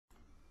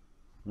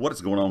What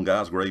is going on,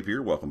 guys? Grave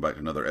here. Welcome back to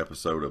another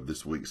episode of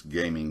this week's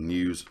gaming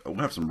news. We'll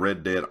have some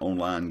Red Dead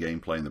Online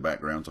gameplay in the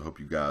background, so I hope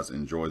you guys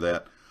enjoy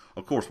that.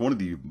 Of course, one of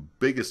the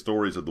biggest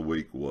stories of the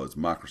week was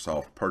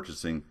Microsoft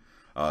purchasing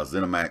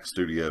ZeniMax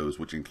Studios,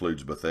 which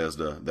includes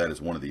Bethesda. That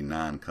is one of the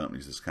 9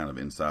 companies that's kind of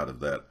inside of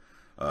that,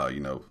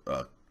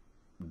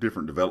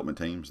 different development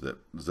teams that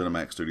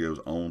ZeniMax Studios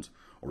owns,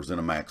 or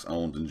ZeniMax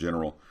owns in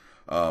general.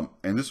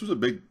 And this was a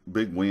big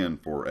win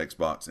for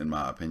Xbox, in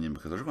my opinion,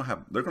 because they're going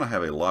to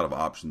have a lot of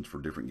options for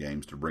different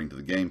games to bring to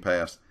the Game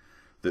Pass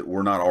that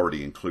were not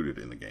already included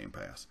in the Game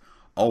Pass.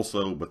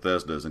 Also,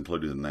 Bethesda is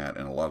included in that,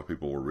 and a lot of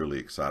people were really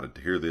excited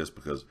to hear this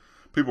because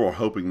people are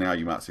hoping now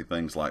you might see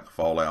things like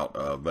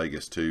Fallout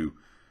Vegas 2.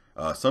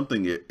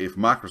 If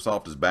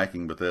Microsoft is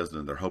backing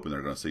Bethesda, they're hoping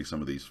they're going to see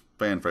some of these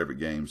fan favorite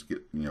games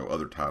get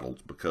other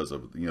titles because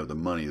of the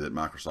money that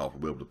Microsoft will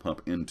be able to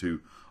pump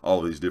into all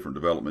of these different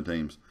development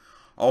teams.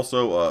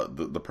 Also,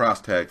 the price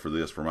tag for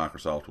this for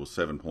Microsoft was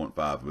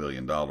 $7.5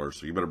 billion.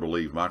 So you better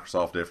believe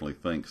Microsoft definitely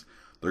thinks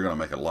they're going to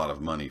make a lot of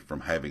money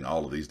from having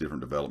all of these different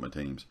development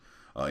teams,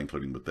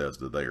 including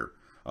Bethesda there,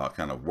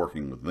 kind of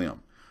working with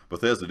them.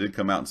 Bethesda did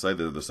come out and say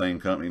they're the same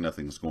company.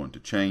 Nothing's going to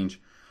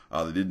change.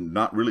 They did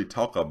not really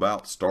talk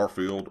about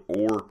Starfield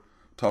or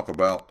talk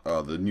about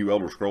the new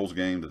Elder Scrolls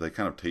game that they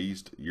kind of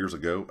teased years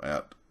ago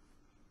at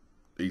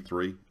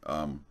E3.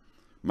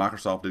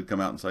 Microsoft did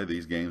come out and say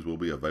these games will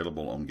be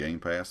available on Game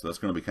Pass. So that's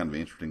going to be kind of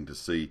interesting to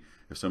see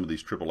if some of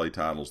these AAA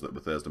titles that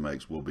Bethesda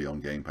makes will be on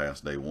Game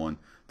Pass day one.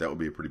 That would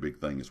be a pretty big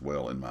thing as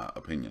well, in my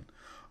opinion.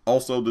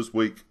 Also this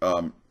week,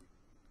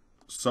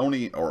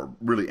 Sony, or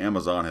really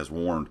Amazon, has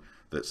warned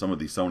that some of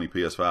the Sony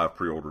PS5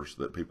 pre-orders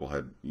that people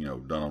had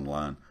done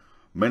online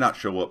may not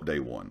show up day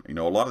one.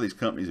 A lot of these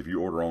companies, if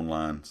you order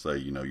online, say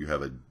you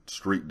have a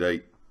street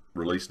date,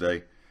 release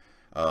day.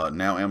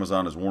 Now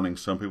Amazon is warning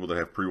some people that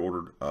have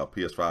pre-ordered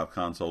PS5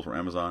 consoles from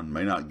Amazon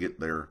may not get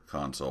their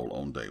console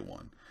on day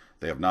one.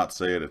 They have not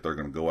said if they're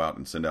going to go out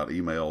and send out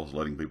emails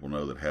letting people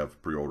know that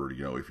have pre-ordered,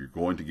 if you're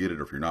going to get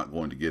it or if you're not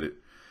going to get it.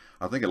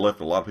 I think it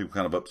left a lot of people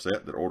kind of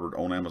upset that ordered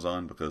on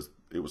Amazon because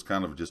it was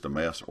kind of just a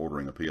mess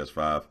ordering a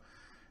PS5.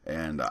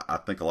 And I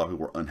think a lot of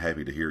people were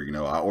unhappy to hear,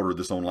 I ordered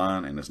this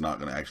online and it's not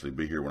going to actually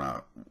be here when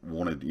I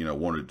wanted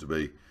it to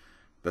be.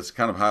 That's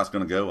kind of how it's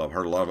going to go. I've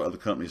heard a lot of other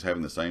companies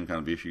having the same kind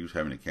of issues,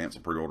 having to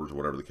cancel pre-orders or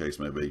whatever the case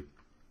may be.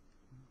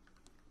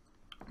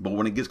 But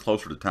when it gets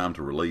closer to time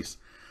to release,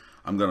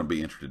 I'm going to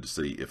be interested to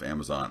see if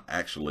Amazon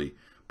actually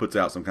puts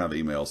out some kind of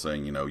email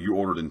saying, you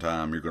ordered in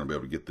time, you're going to be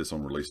able to get this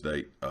on release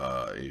date.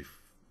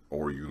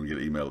 Or you're going to get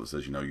an email that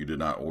says, you did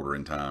not order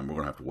in time. We're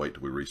going to have to wait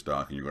till we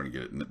restock, and you're going to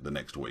get it the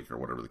next week or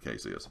whatever the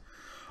case is.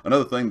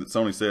 Another thing that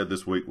Sony said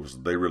this week was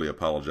they really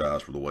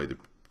apologized for the way the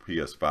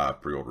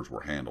PS5 pre-orders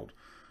were handled.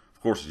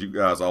 Of course, as you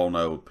guys all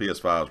know,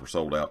 PS5s were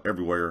sold out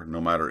everywhere, no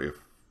matter if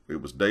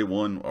it was day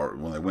one or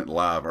when they went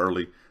live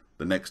early,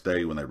 the next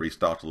day when they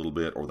restocked a little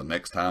bit, or the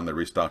next time they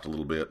restocked a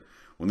little bit.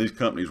 When these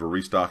companies were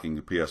restocking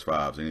the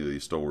PS5s in any of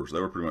these stores, they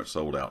were pretty much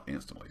sold out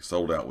instantly,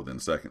 sold out within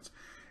seconds.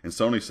 And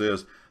Sony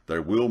says they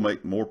will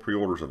make more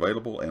pre-orders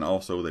available, and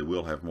also they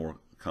will have more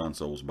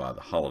consoles by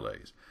the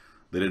holidays.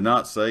 They did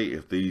not say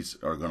if these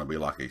are going to be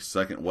like a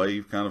second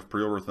wave kind of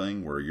pre-order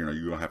thing where you're going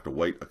to have to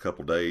wait a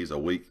couple days, a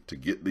week to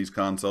get these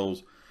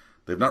consoles.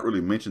 They've not really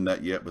mentioned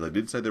that yet, but they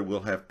did say they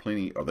will have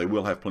plenty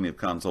of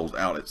consoles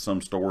out at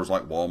some stores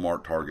like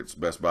Walmart, Targets,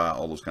 Best Buy,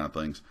 all those kind of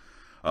things,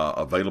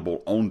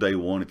 available on day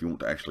one if you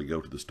want to actually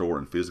go to the store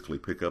and physically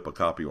pick up a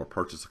copy or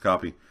purchase a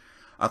copy.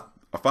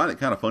 I find it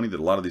kind of funny that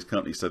a lot of these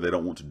companies say they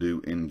don't want to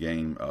do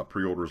in-game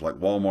pre-orders. Like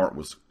Walmart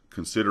was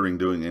considering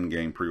doing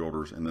in-game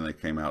pre-orders, and then they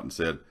came out and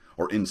said,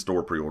 or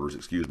in-store pre-orders,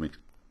 excuse me,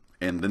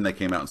 and then they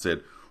came out and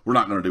said, we're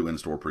not going to do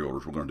in-store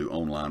pre-orders, we're going to do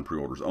online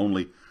pre-orders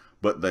only.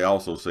 But they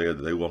also said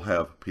that they will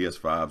have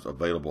PS5s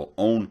available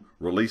on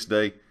release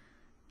day.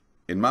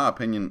 In my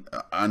opinion,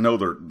 I know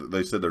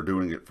they said they're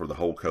doing it for the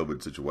whole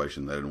COVID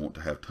situation. They didn't want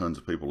to have tons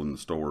of people in the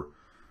store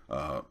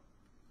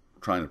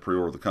trying to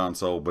pre-order the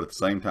console. But at the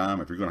same time,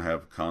 if you're going to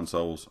have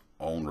consoles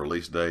on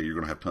release day, you're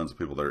going to have tons of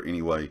people there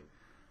anyway.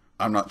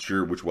 I'm not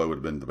sure which way would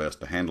have been the best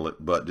to handle it.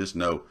 But just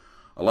know,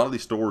 a lot of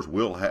these stores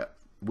will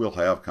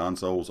have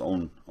consoles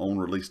on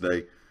release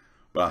day.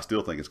 But I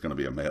still think it's going to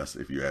be a mess,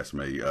 if you ask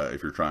me,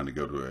 if you're trying to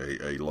go to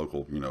a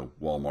local,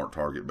 Walmart,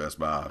 Target, Best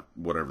Buy,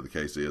 whatever the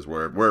case is,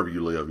 wherever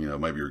you live,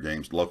 maybe your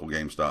local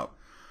GameStop.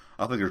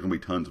 I think there's going to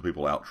be tons of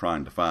people out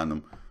trying to find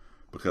them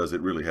because it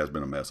really has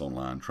been a mess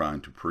online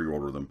trying to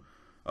pre-order them.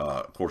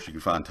 Of course, you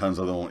can find tons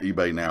of them on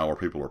eBay now where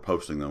people are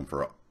posting them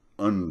for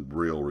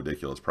unreal,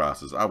 ridiculous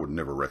prices. I would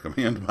never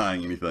recommend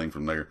buying anything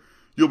from there.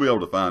 You'll be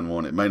able to find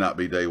one. It may not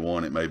be day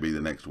one. It may be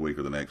the next week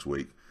or the next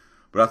week.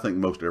 But I think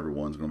most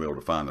everyone's going to be able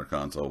to find their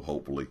console,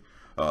 hopefully,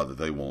 that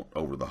they want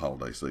over the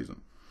holiday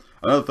season.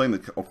 Another thing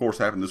that, of course,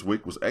 happened this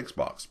week was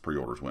Xbox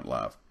pre-orders went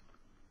live.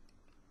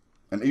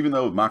 And even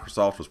though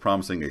Microsoft was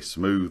promising a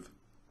smooth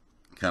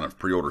kind of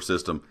pre-order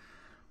system,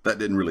 that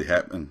didn't really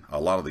happen.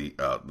 A lot of the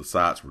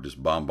sites were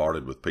just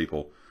bombarded with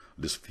people,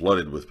 just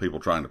flooded with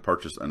people trying to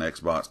purchase an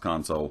Xbox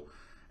console.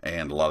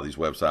 and a lot of these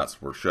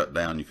websites were shut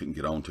down. You couldn't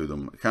get onto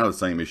them. Kind of the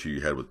same issue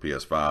you had with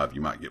PS5.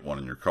 You might get one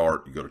in your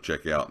cart. You go to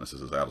checkout, and it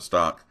says it's out of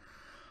stock.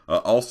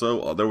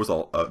 Also, there was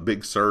a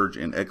big surge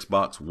in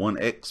Xbox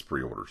One X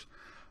pre-orders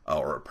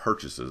or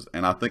purchases,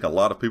 and I think a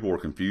lot of people were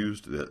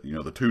confused that, you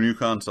know, the two new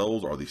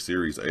consoles are the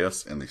Series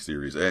S and the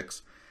Series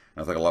X.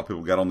 And I think a lot of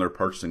people got on their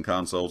purchasing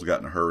consoles,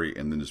 got in a hurry,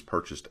 and then just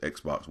purchased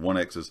Xbox One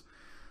X's.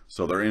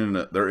 So they're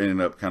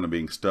ending up kind of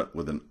being stuck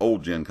with an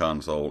old gen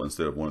console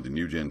instead of one of the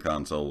new gen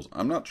consoles.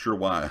 I'm not sure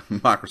why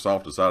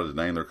Microsoft decided to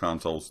name their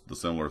consoles the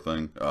similar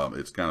thing.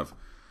 It's kind of,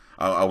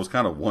 I was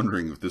kind of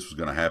wondering if this was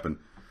going to happen,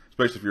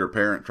 especially if you're a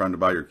parent trying to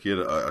buy your kid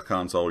a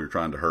console. You're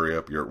trying to hurry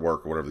up. You're at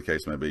work or whatever the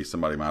case may be.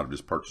 Somebody might have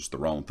just purchased the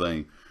wrong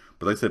thing.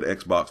 But they said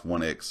Xbox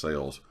One X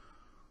sales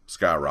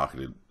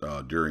skyrocketed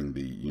during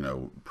the, you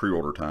know,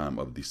 pre-order time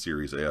of the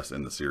Series S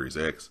and the Series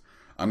X.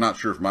 I'm not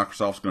sure if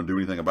Microsoft's going to do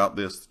anything about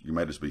this. You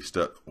may just be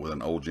stuck with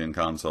an old gen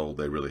console.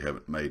 They really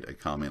haven't made a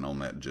comment on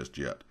that just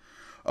yet.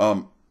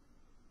 The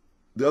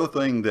other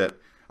thing that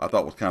I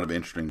thought was kind of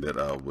interesting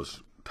that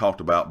was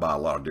talked about by a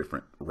lot of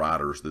different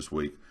writers this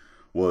week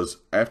was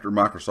after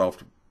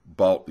Microsoft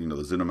bought, you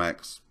know, the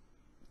ZeniMax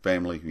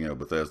family, you know,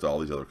 Bethesda, all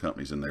these other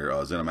companies in there.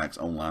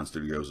 ZeniMax Online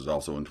Studios is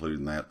also included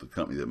in that, the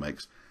company that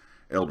makes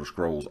Elder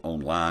Scrolls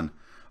Online.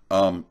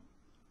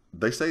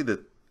 They say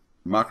that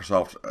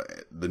Microsoft,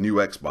 the new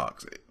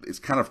Xbox, it's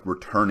kind of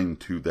returning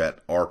to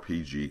that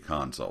RPG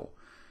console.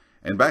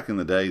 And back in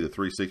the day, the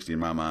 360, in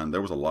my mind,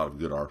 there was a lot of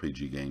good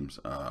RPG games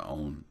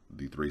on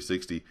the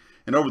 360.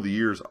 And over the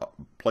years,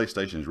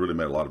 PlayStation has really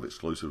made a lot of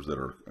exclusives that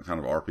are kind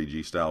of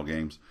RPG style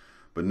games.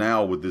 But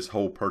now with this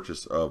whole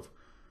purchase of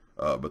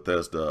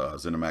Bethesda,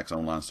 ZeniMax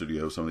Online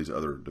Studios, some of these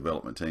other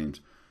development teams,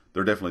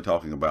 they're definitely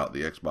talking about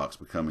the Xbox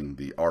becoming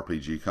the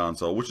RPG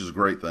console, which is a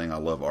great thing. I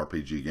love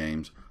RPG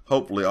games.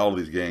 Hopefully all of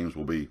these games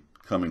will be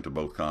coming to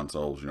both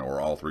consoles, you know, or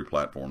all three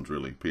platforms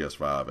really,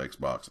 PS5,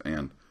 Xbox,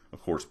 and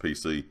of course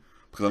PC,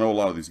 because I know a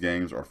lot of these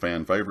games are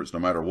fan favorites no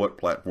matter what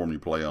platform you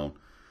play on.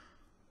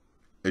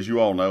 As you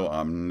all know,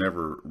 I'm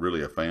never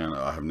really a fan,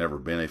 I have never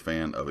been a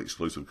fan of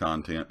exclusive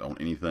content on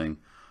anything.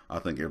 I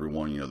think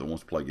everyone, you know, that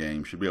wants to play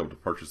games should be able to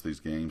purchase these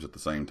games at the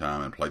same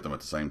time and play them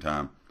at the same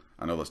time.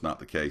 I know that's not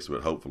the case,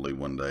 but hopefully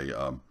one day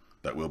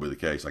that will be the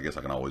case. I guess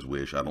I can always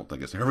wish. I don't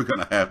think it's ever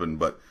going to happen,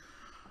 but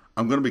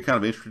I'm going to be kind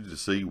of interested to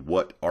see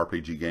what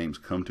RPG games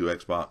come to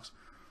Xbox.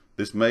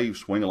 This may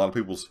swing a lot of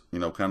people's, you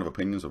know, kind of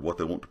opinions of what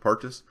they want to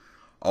purchase.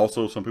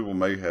 Also, some people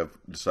may have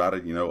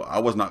decided, you know, I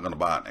was not going to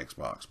buy an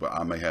Xbox, but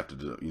I may have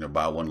to, you know,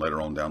 buy one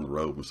later on down the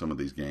road when some of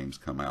these games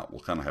come out.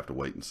 We'll kind of have to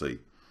wait and see.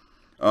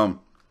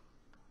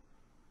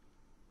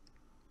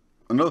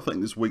 Another thing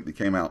this week that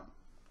came out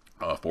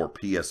for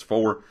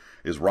PS4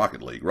 is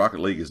Rocket League. Rocket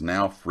League is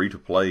now free to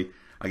play.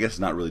 I guess it's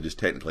not really just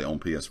technically on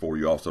PS4.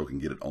 You also can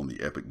get it on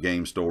the Epic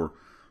Game Store.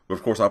 But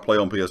of course, I play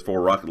on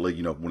PS4. Rocket League,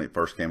 you know, when it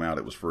first came out,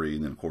 it was free.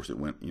 And then, of course, it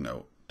went, you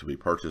know, to be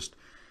purchased.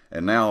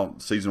 And now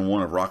Season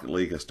 1 of Rocket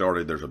League has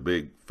started. There's a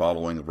big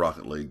following of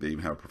Rocket League. They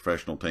even have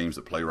professional teams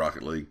that play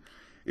Rocket League.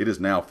 It is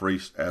now free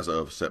as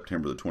of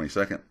September the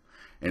 22nd.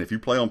 And if you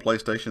play on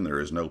PlayStation, there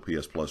is no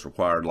PS Plus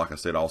required. Like I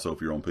said, also, if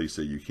you're on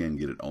PC, you can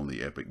get it on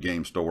the Epic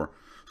Game Store.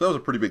 So that was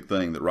a pretty big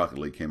thing that Rocket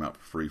League came out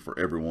for free for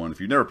everyone. If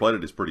you've never played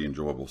it, it's pretty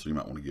enjoyable, so you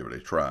might want to give it a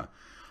try.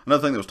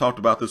 Another thing that was talked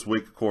about this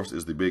week, of course,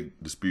 is the big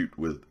dispute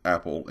with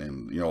Apple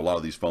and, you know, a lot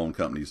of these phone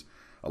companies,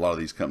 a lot of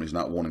these companies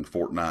not wanting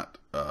Fortnite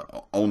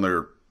on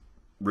their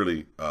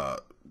really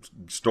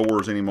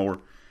stores anymore.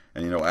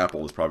 And, you know,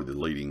 Apple is probably the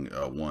leading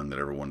one that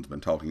everyone's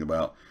been talking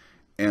about.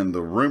 And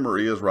the rumor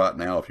is right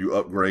now, if you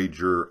upgrade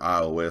your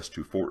iOS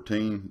to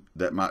 14,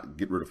 that might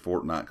get rid of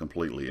Fortnite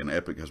completely. And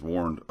Epic has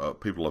warned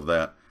people of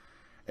that.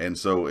 And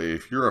so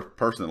if you're a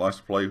person that likes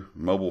to play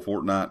mobile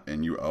Fortnite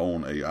and you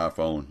own an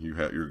iPhone,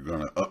 you're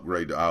going to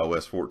upgrade to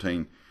iOS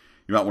 14,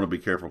 you might want to be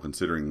careful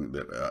considering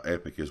that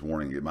Epic is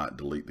warning it might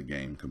delete the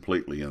game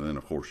completely. And then,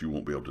 of course, you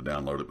won't be able to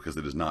download it because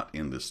it is not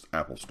in this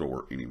Apple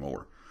store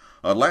anymore.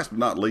 Last but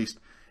not least,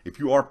 if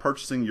you are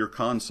purchasing your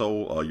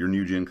console, your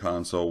new gen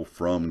console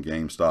from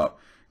GameStop,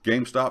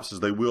 GameStop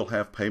says they will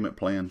have payment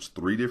plans,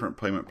 3 different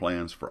payment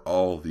plans for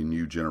all the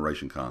new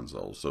generation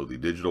consoles. So the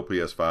digital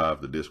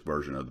PS5, the disc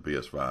version of the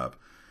PS5,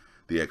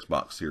 the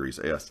Xbox Series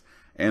S,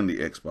 and the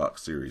Xbox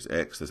Series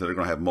X. They said they're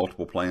going to have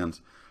multiple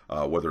plans,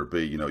 whether it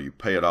be, you know, you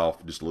pay it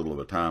off just a little at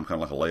a time, kind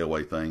of like a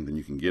layaway thing, then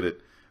you can get it.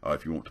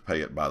 If you want to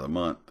pay it by the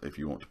month, if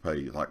you want to pay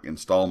like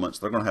installments,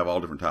 they're going to have all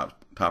different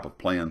type of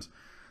plans.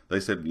 They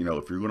said, you know,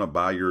 if you're going to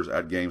buy yours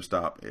at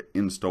GameStop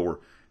in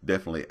store,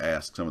 definitely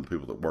ask some of the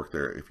people that work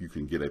there if you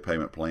can get a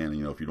payment plan,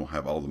 you know, if you don't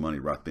have all the money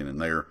right then and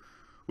there,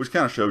 which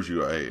kind of shows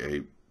you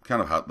a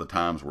kind of how the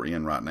times we're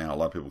in right now. A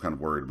lot of people kind of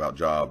worried about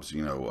jobs,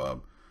 you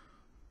know,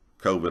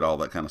 COVID, all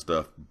that kind of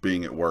stuff,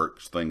 being at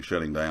work, things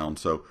shutting down.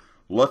 So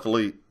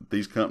luckily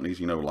these companies,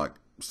 you know, like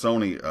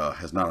Sony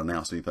has not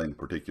announced anything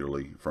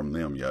particularly from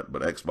them yet,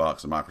 but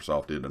Xbox and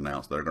Microsoft did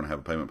announce they're going to have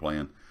a payment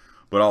plan,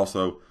 but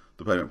also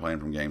the payment plan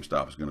from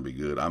GameStop is going to be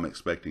good. I'm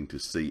expecting to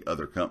see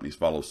other companies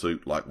follow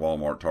suit, like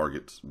Walmart,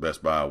 Targets,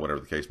 Best Buy, whatever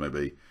the case may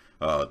be,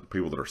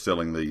 people that are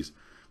selling these.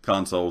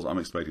 consoles, I'm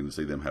expecting to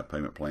see them have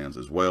payment plans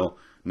as well.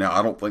 Now,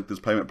 I don't think this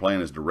payment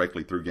plan is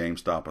directly through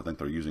GameStop. I think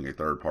they're using a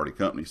third-party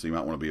company, so you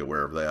might want to be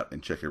aware of that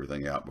and check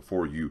everything out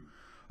before you,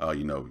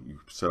 you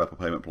set up a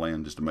payment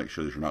plan, just to make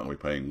sure that you're not going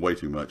to be paying way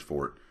too much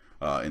for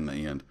it in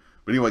the end.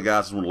 But anyway, guys,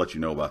 I just want to let you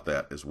know about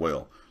that as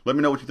well. Let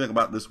me know what you think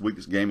about this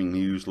week's gaming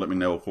news. Let me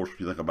know, of course, what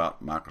you think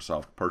about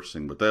Microsoft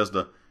purchasing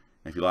Bethesda.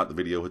 If you like the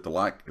video, hit the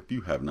like. If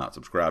you have not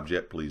subscribed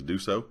yet, please do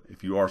so.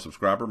 If you are a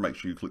subscriber, make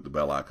sure you click the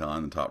bell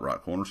icon in the top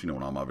right corner so you know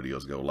when all my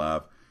videos go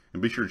live.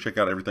 And be sure to check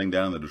out everything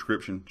down in the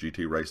description,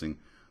 GT Racing,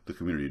 the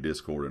community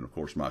Discord, and of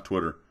course my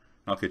Twitter.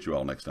 I'll catch you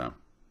all next time.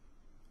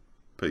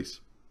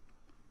 Peace.